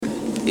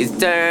He's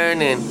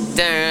turning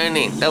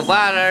the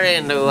water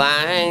into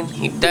wine.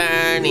 He's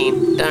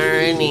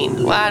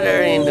turning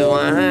water into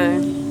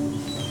wine.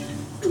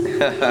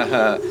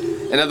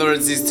 In other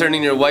words, he's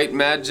turning your white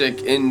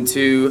magic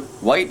into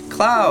white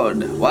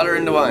cloud. Water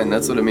into wine,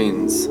 that's what it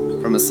means.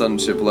 From a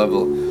sonship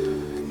level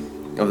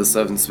of the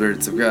seven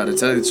spirits of God. I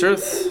tell you the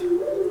truth.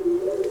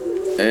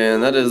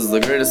 And that is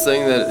the greatest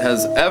thing that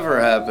has ever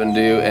happened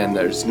to you, and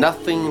there's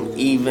nothing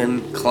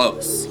even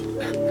close.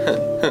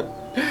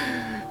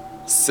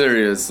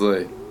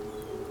 Seriously.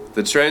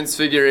 The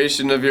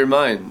transfiguration of your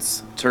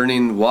minds,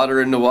 turning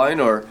water into wine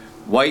or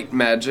white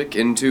magic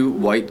into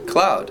white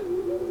cloud.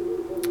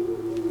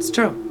 It's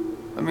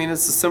true. I mean,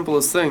 it's the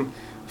simplest thing.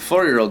 A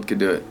 4-year-old could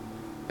do it.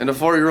 And a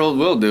 4-year-old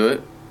will do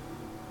it.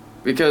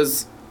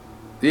 Because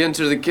you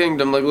enter the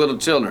kingdom like little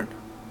children.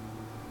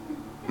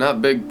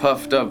 Not big,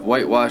 puffed up,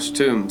 whitewashed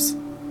tombs.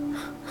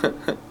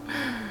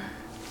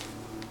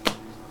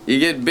 You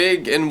get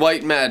big in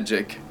white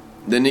magic.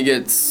 Then you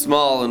get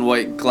small in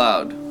white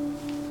cloud.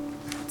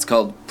 It's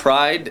called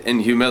pride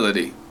and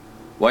humility.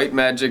 White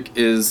magic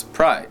is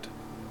pride.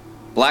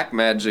 Black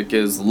magic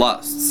is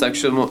lust.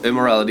 Sexual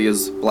immorality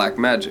is black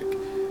magic.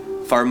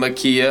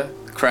 Pharmakia,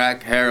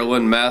 crack,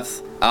 heroin,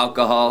 meth,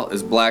 alcohol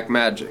is black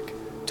magic.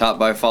 Taught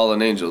by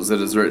fallen angels, it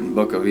is written,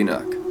 Book of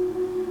Enoch.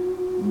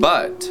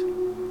 But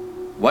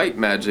white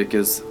magic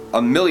is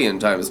 1,000,000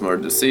 times more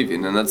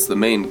deceiving, and that's the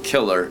main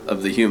killer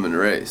of the human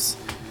race.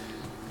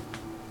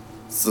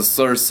 It's the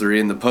sorcery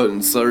and the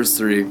potent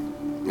sorcery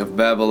of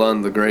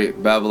Babylon the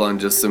Great. Babylon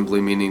just simply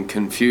meaning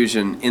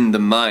confusion in the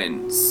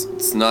minds.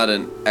 It's not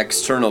an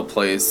external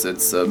place,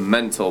 it's a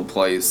mental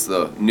place.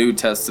 The New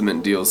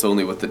Testament deals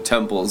only with the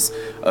temples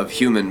of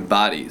human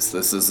bodies.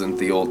 This isn't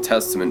the Old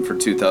Testament for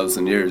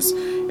 2,000 years.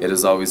 It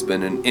has always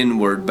been an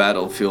inward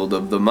battlefield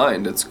of the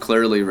mind. It's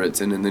clearly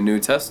written in the New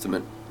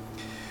Testament.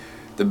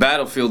 The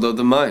battlefield of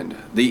the mind,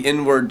 the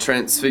inward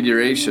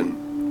transfiguration.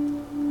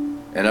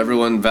 And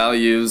everyone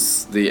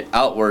values the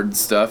outward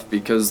stuff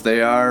because they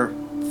are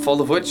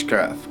full of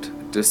witchcraft,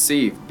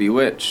 deceived,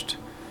 bewitched,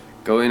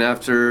 going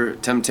after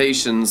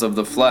temptations of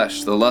the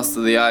flesh, the lust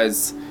of the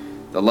eyes,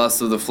 the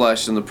lust of the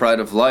flesh, and the pride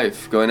of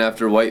life, going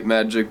after white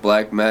magic,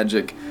 black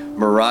magic,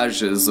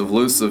 mirages of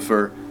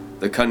Lucifer,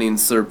 the cunning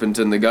serpent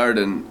in the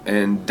garden,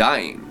 and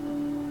dying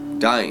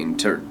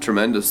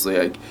tremendously.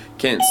 I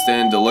can't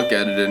stand to look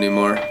at it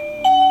anymore.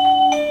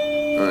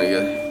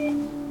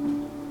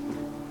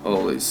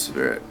 Holy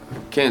Spirit.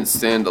 Can't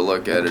stand to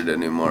look at it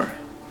anymore.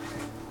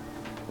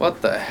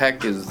 What the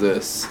heck is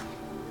this? I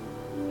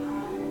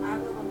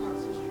live on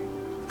Parkson Street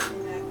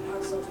in that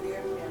house over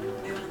there, and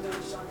I'm going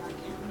to show my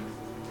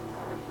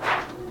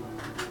camera.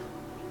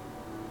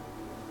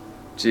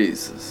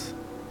 Jesus.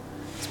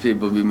 These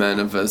people be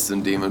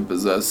manifesting demon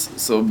possessed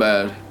so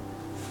bad.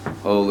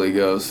 Holy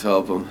Ghost,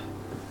 help them.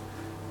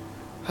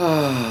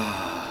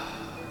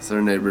 It's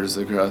their neighbors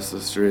across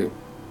the street.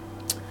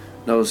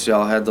 Notice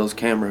y'all had those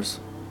cameras.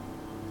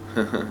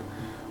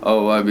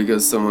 Oh, why?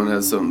 Because someone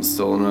has something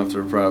stolen off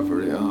their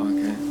property. Oh,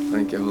 okay.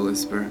 Thank you, Holy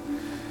Spirit.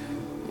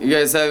 You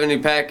guys have any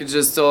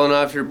packages stolen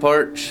off your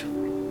porch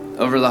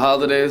over the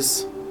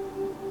holidays?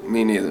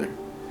 Me neither.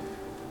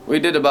 We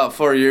did about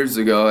 4 years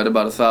ago. I had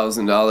about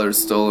 $1,000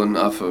 stolen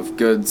off of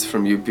goods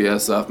from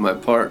UPS off my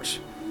porch.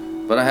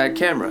 But I had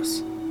cameras.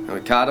 And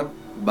we caught them,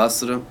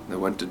 busted them, they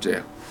went to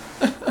jail.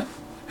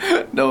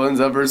 No one's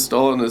ever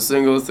stolen a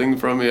single thing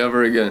from me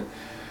ever again.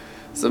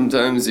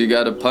 Sometimes you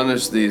gotta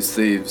punish these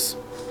thieves.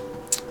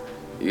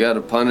 You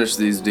gotta punish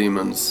these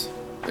demons.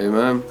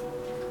 Amen?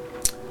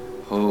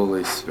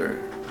 Holy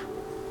Spirit.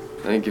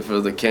 Thank you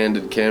for the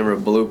candid camera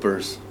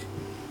bloopers.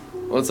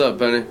 What's up,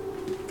 Penny?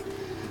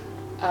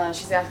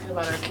 She's asking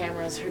about our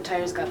cameras. Her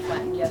tires got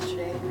flattened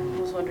yesterday.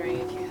 I was wondering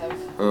if you have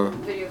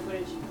video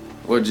footage.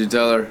 What'd you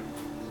tell her?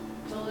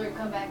 Told her to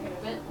come back in a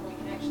bit and we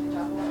can actually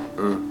talk about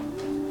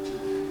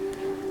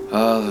it.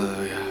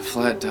 Hallelujah.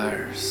 Flat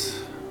tires.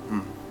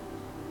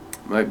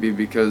 Might be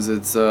because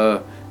it's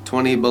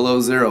 20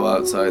 below zero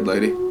outside,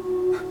 lady.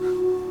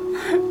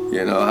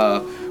 You know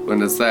how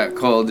when it's that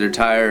cold, your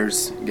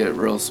tires get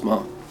real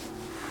small.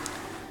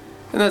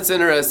 And that's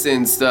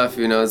interesting stuff,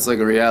 you know. It's like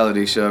a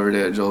reality show every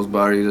day at Joel's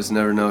Bar. You just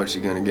never know what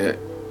you're going to get.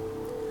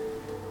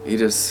 You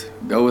just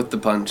go with the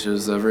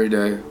punches every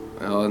day.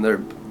 Oh, and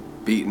they're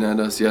beating at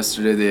us.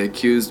 Yesterday they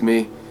accused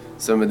me,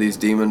 some of these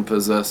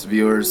demon-possessed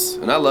viewers.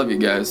 And I love you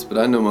guys, but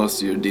I know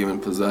most of you are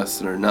demon-possessed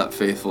and are not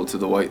faithful to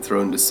the white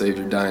throne to save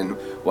your dying,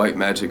 white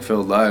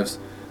magic-filled lives.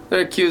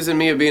 They're accusing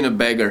me of being a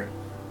beggar.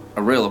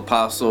 A real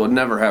apostle would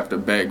never have to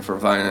beg for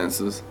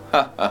finances.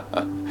 Ha ha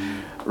ha.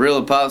 A real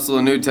apostle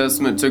in the New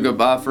Testament took up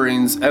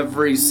offerings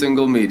every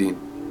single meeting.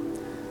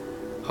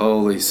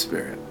 Holy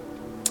Spirit.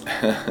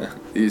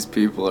 These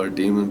people are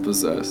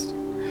demon-possessed.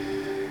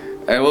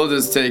 And we'll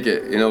just take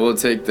it. You know, we'll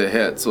take the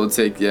hits. We'll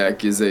take the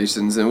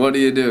accusations. And what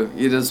do?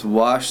 You just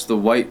wash the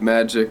white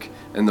magic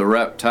and the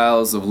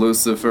reptiles of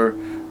Lucifer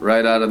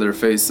right out of their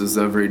faces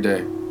every day.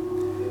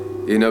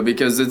 You know,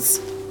 because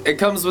it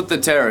comes with the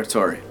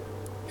territory.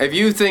 If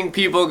you think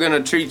people are going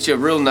to treat you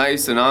real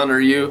nice and honor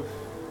you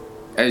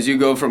as you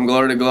go from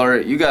glory to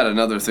glory, you got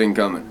another thing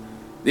coming.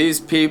 These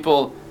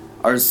people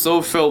are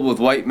so filled with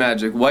white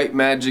magic. White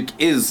magic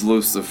is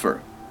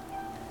Lucifer.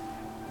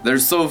 They're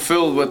so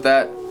filled with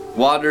that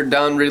watered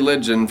down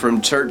religion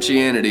from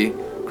churchianity,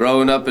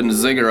 growing up in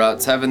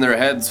ziggurats, having their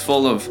heads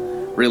full of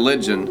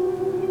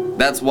religion.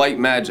 That's white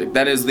magic.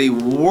 That is the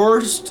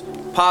worst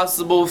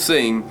possible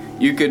thing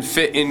you could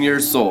fit in your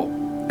soul,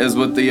 is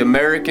what the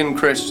American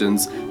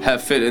Christians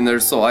have fit in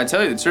their soul. I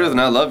tell you the truth, and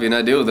I love you, and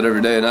I deal with it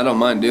every day, and I don't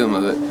mind dealing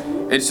with it.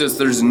 It's just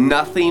there's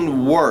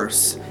nothing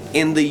worse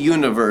in the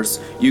universe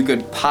you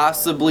could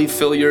possibly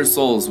fill your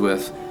souls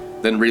with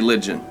than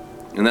religion.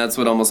 And that's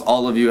what almost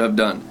all of you have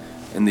done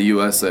in the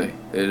USA.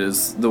 It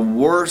is the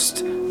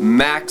worst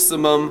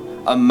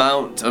maximum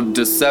amount of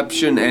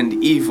deception and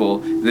evil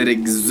that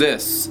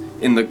exists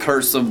in the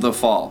curse of the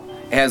fall.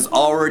 It has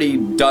already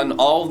done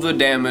all the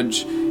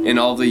damage in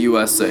all the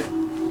USA.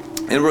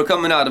 And we're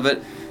coming out of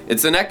it.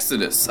 It's an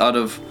exodus out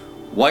of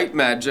white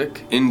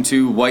magic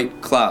into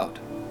white cloud.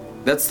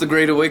 That's the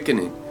Great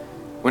Awakening.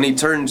 When he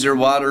turns your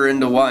water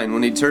into wine,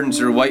 when he turns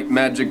your white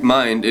magic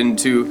mind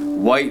into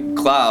white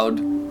cloud,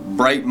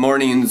 bright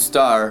morning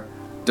star,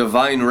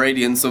 divine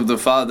radiance of the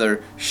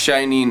Father,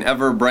 shining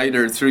ever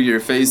brighter through your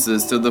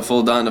faces to the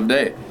full dawn of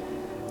day.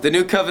 The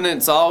new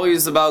covenant's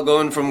always about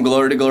going from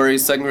glory to glory.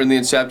 2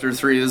 Corinthians chapter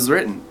 3 is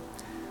written.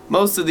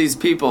 Most of these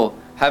people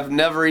have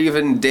never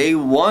even day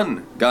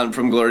one gone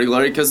from glory to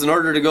glory, because in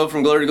order to go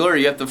from glory to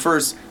glory, you have to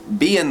first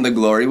be in the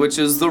glory, which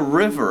is the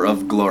river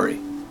of glory.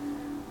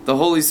 The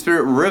Holy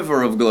Spirit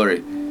river of glory.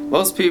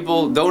 Most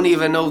people don't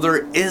even know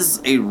there is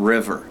a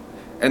river,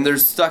 and they're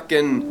stuck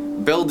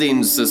in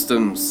building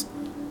systems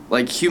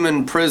like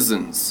human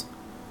prisons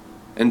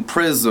and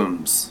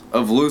prisms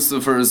of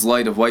Lucifer's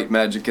light of white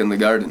magic in the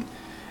garden.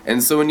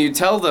 And so when you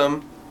tell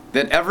them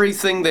that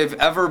everything they've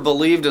ever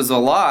believed is a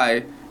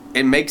lie,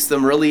 it makes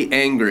them really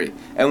angry.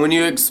 And when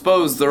you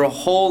expose their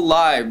whole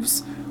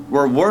lives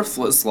were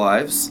worthless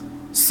lives,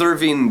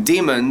 serving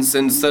demons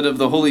instead of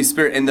the Holy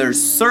Spirit, and they're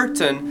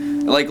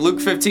certain, like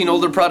Luke 15,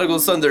 older prodigal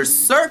son, they're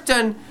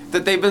certain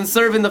that they've been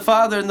serving the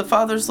Father, and the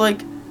Father's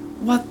like,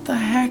 what the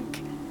heck?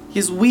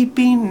 He's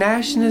weeping,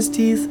 gnashing his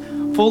teeth,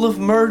 full of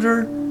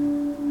murder.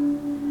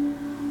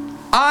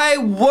 I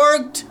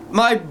worked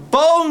my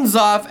bones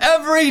off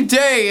every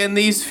day in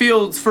these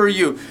fields for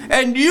you,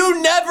 and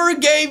you never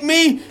gave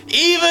me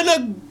even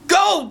a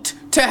goat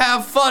to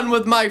have fun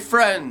with my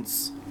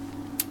friends.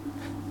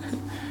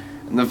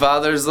 And the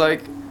Father's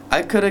like,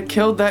 I could have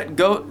killed that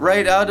goat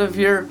right out of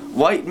your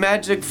white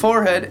magic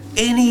forehead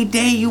any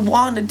day you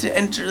wanted to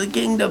enter the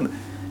kingdom.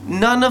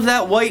 None of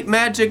that white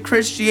magic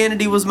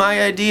Christianity was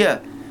my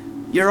idea.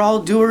 You're all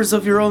doers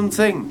of your own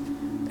thing.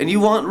 And you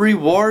want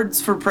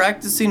rewards for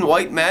practicing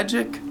white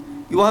magic?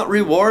 You want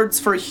rewards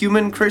for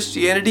human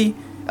Christianity?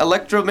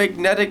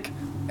 Electromagnetic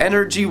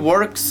energy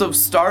works of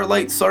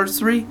starlight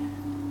sorcery?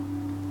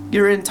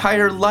 Your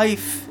entire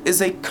life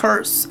is a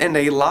curse and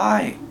a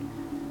lie,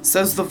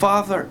 says the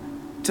Father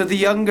to the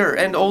younger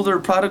and older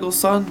prodigal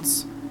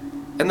sons.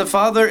 And the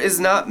Father is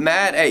not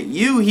mad at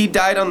you. He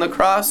died on the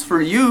cross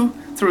for you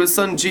through his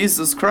Son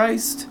Jesus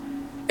Christ.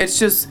 It's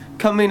just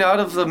coming out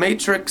of the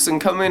matrix and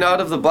coming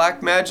out of the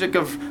black magic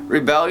of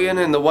rebellion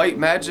and the white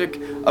magic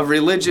of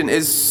religion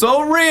is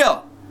so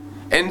real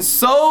and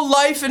so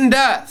life and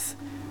death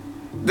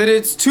that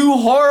it's too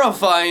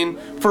horrifying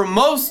for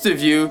most of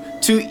you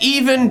to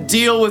even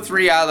deal with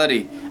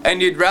reality.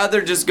 And you'd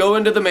rather just go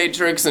into the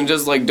matrix and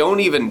just like, don't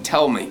even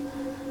tell me.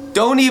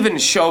 Don't even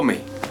show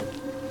me.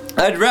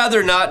 I'd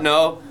rather not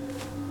know.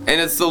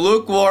 And it's the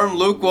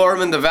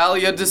lukewarm in the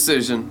valley of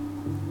decision.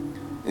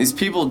 These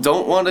people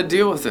don't want to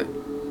deal with it.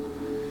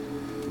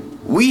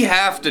 We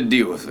have to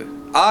deal with it.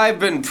 I've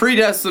been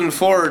predestined,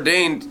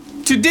 foreordained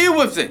to deal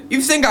with it.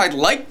 You think I'd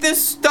like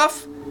this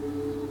stuff?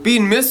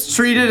 Being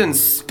mistreated and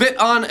spit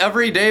on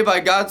every day by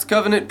God's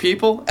covenant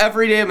people?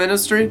 Everyday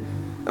ministry? I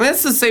mean,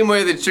 that's the same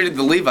way they treated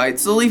the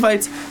Levites. The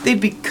Levites,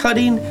 they'd be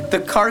cutting the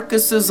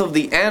carcasses of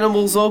the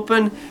animals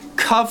open,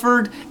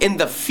 covered in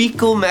the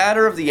fecal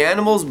matter of the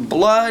animals,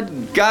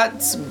 blood,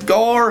 guts,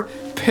 gore,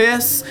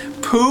 piss,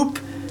 poop,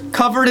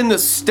 covered in the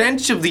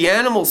stench of the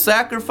animal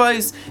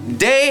sacrifice,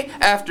 day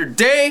after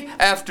day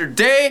after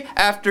day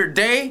after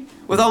day,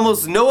 with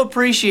almost no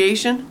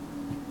appreciation.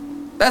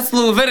 That's the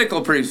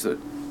Levitical priesthood.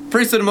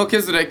 Priesthood of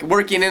Melchizedek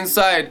working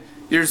inside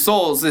your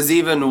souls is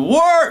even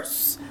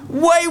worse,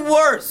 way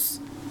worse.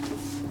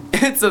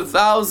 It's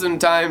 1,000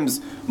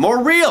 times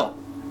more real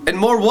and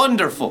more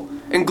wonderful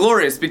and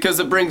glorious because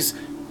it brings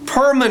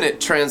permanent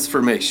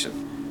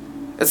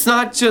transformation. It's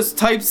not just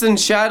types and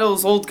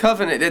shadows, old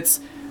covenant.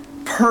 It's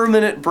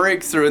permanent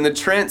breakthrough in the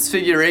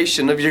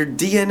transfiguration of your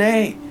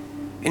DNA,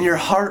 in your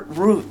heart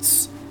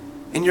roots,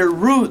 in your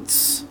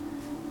roots,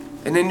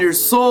 and in your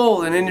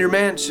soul and in your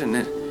mansion.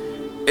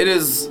 It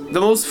is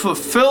the most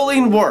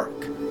fulfilling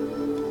work.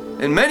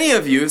 And many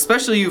of you,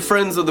 especially you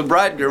friends of the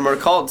bridegroom, are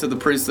called to the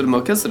priesthood of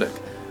Melchizedek.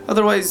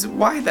 Otherwise,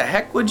 why the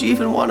heck would you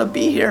even want to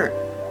be here?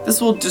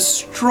 This will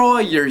destroy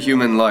your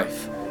human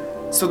life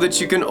so that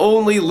you can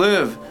only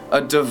live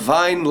a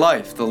divine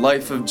life, the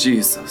life of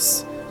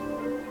Jesus.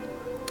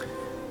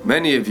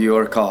 Many of you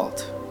are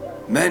called.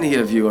 Many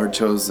of you are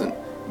chosen.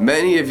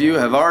 Many of you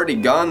have already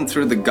gone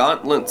through the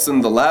gauntlets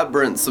and the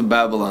labyrinths of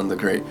Babylon the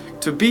Great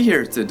to be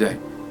here today.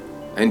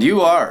 And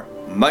you are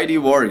mighty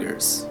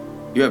warriors.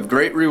 You have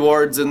great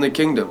rewards in the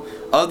kingdom.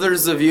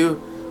 Others of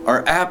you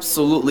are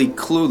absolutely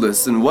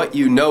clueless, and what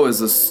you know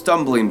is a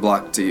stumbling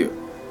block to you.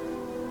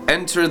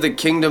 Enter the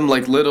kingdom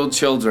like little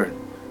children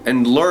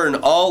and learn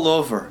all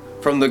over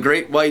from the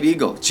great white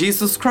eagle,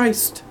 Jesus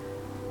Christ,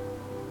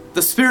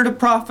 the spirit of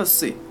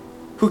prophecy,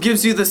 who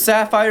gives you the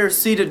sapphire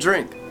sea to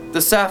drink,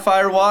 the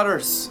sapphire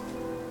waters.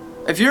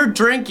 If you're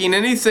drinking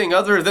anything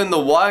other than the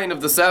wine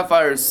of the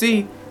sapphire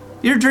sea,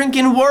 you're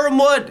drinking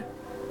wormwood.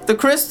 The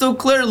crystal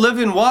clear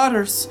living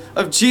waters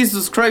of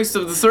Jesus Christ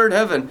of the third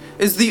heaven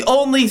is the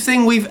only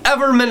thing we've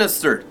ever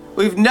ministered.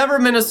 We've never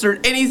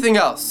ministered anything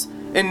else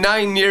in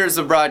 9 years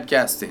of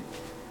broadcasting.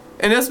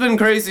 And it's been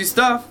crazy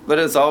stuff, but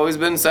it's always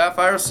been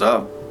sapphire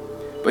stuff.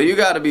 But you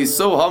got to be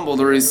so humble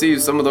to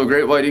receive some of the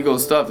great white eagle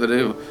stuff that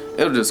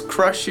it'll just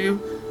crush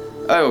you.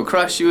 It will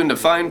crush you into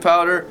fine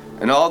powder,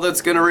 and all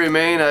that's going to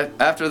remain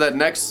after that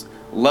next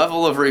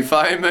level of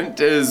refinement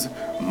is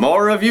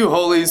more of you,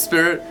 Holy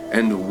Spirit,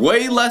 and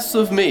way less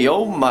of me.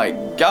 Oh my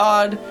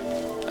God.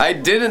 I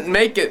didn't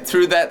make it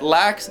through that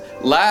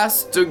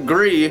last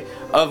degree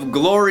of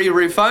glory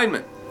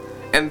refinement.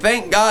 And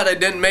thank God I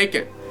didn't make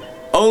it.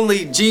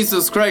 Only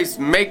Jesus Christ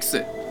makes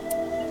it.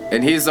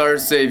 And He's our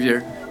Savior.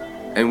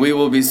 And we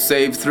will be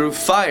saved through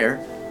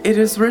fire. It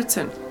is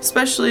written.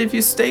 Especially if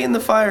you stay in the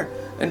fire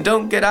and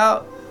don't get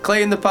out.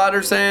 Clay in the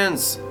potter's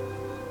hands.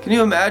 Can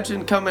you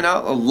imagine coming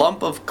out a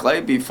lump of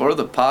clay before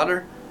the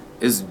potter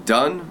is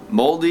done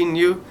molding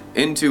you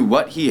into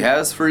what he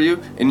has for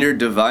you in your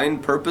divine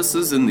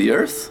purposes in the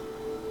earth?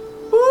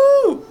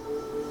 Woo!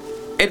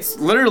 It's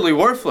literally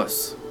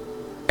worthless.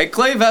 A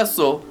clay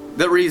vessel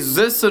that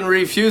resists and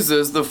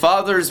refuses the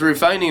Father's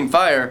refining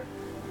fire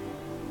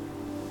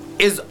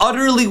is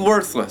utterly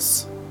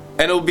worthless,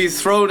 and it will be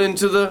thrown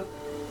into the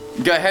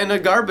Gehenna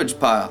garbage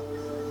pile.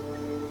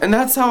 And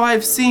that's how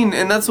I've seen,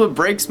 and that's what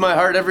breaks my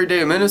heart every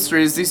day in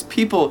ministry, is these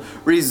people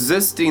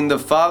resisting the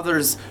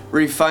Father's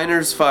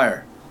refiner's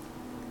fire.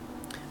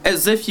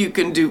 As if you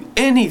can do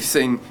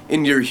anything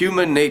in your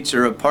human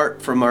nature apart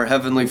from our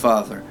Heavenly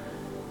Father.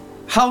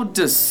 How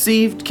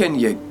deceived can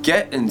you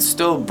get and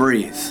still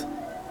breathe?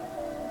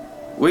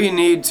 We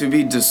need to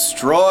be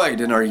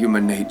destroyed in our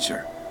human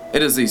nature.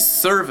 It is a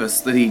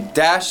service that He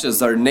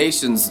dashes our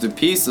nations to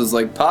pieces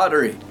like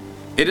pottery.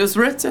 It is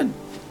written.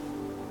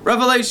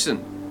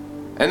 Revelation.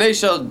 And they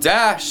shall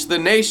dash the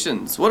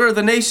nations. What are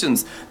the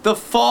nations? The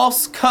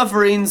false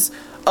coverings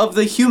of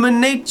the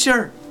human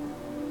nature.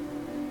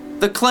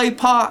 The clay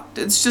pot.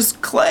 It's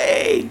just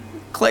clay.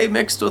 Clay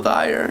mixed with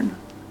iron.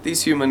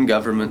 These human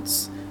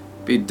governments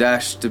be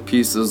dashed to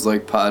pieces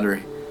like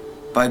pottery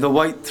by the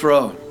white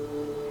throne.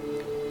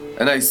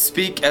 And I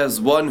speak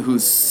as one who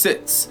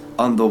sits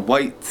on the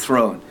white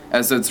throne.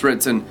 As it's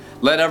written,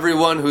 let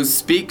everyone who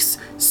speaks,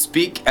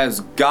 speak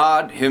as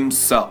God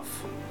Himself.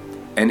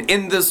 And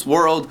in this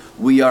world,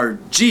 we are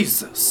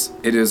Jesus,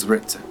 it is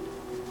written.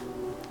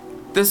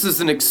 This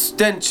is an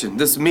extension,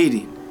 this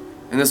meeting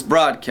and this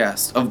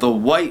broadcast of the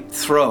white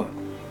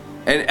throne.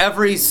 And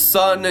every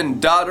son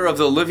and daughter of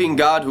the living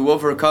God who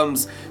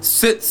overcomes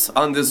sits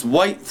on this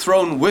white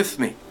throne with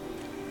me.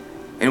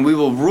 And we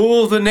will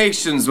rule the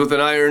nations with an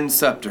iron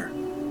scepter.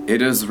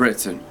 It is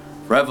written.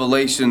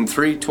 Revelation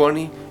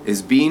 3:20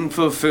 is being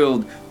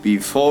fulfilled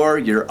before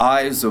your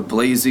eyes of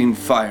blazing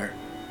fire.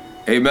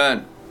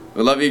 Amen.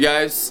 We love you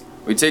guys.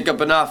 We take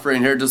up an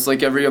offering here just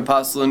like every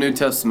apostle in the New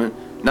Testament.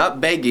 Not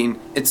begging,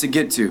 it's a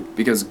get to.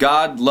 Because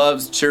God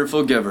loves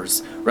cheerful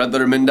givers.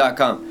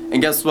 RedletterMin.com.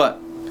 And guess what?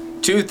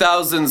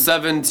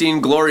 2017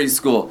 Glory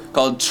School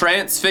called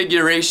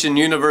Transfiguration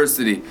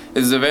University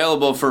is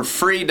available for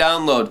free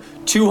download.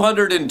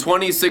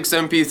 226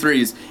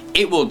 MP3s.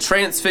 It will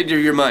transfigure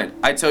your mind.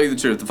 I tell you the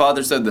truth. The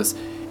Father said this.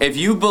 If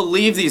you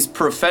believe these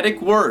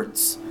prophetic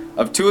words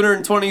of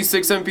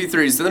 226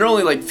 MP3s, and they're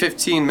only like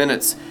 15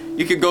 minutes,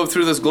 you could go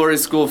through this Glory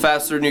School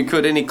faster than you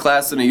could any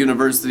class in a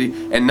university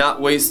and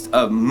not waste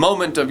a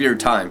moment of your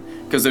time,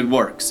 because it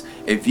works.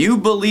 If you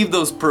believe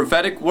those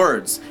prophetic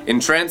words in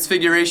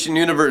Transfiguration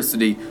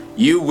University,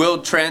 you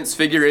will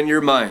transfigure in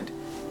your mind.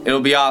 It'll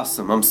be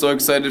awesome. I'm so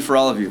excited for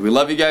all of you. We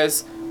love you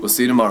guys. We'll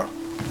see you tomorrow.